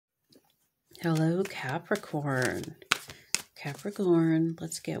Hello, Capricorn. Capricorn,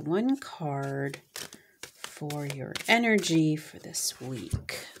 let's get one card for your energy for this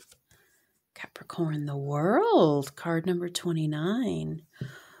week. Capricorn, the World, card number 29.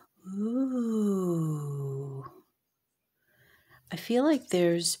 Ooh. I feel like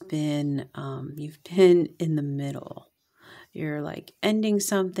there's been, you've been in the middle. You're like ending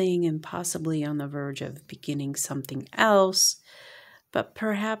something and possibly on the verge of beginning something else. But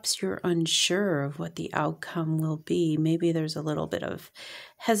perhaps you're unsure of what the outcome will be. Maybe there's a little bit of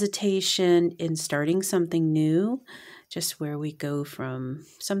hesitation in starting something new, just where we go from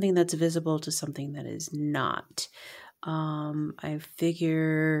something that's visible to something that is not. I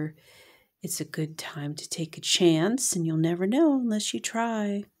figure it's a good time to take a chance, and you'll never know unless you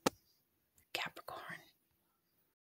try. Capricorn.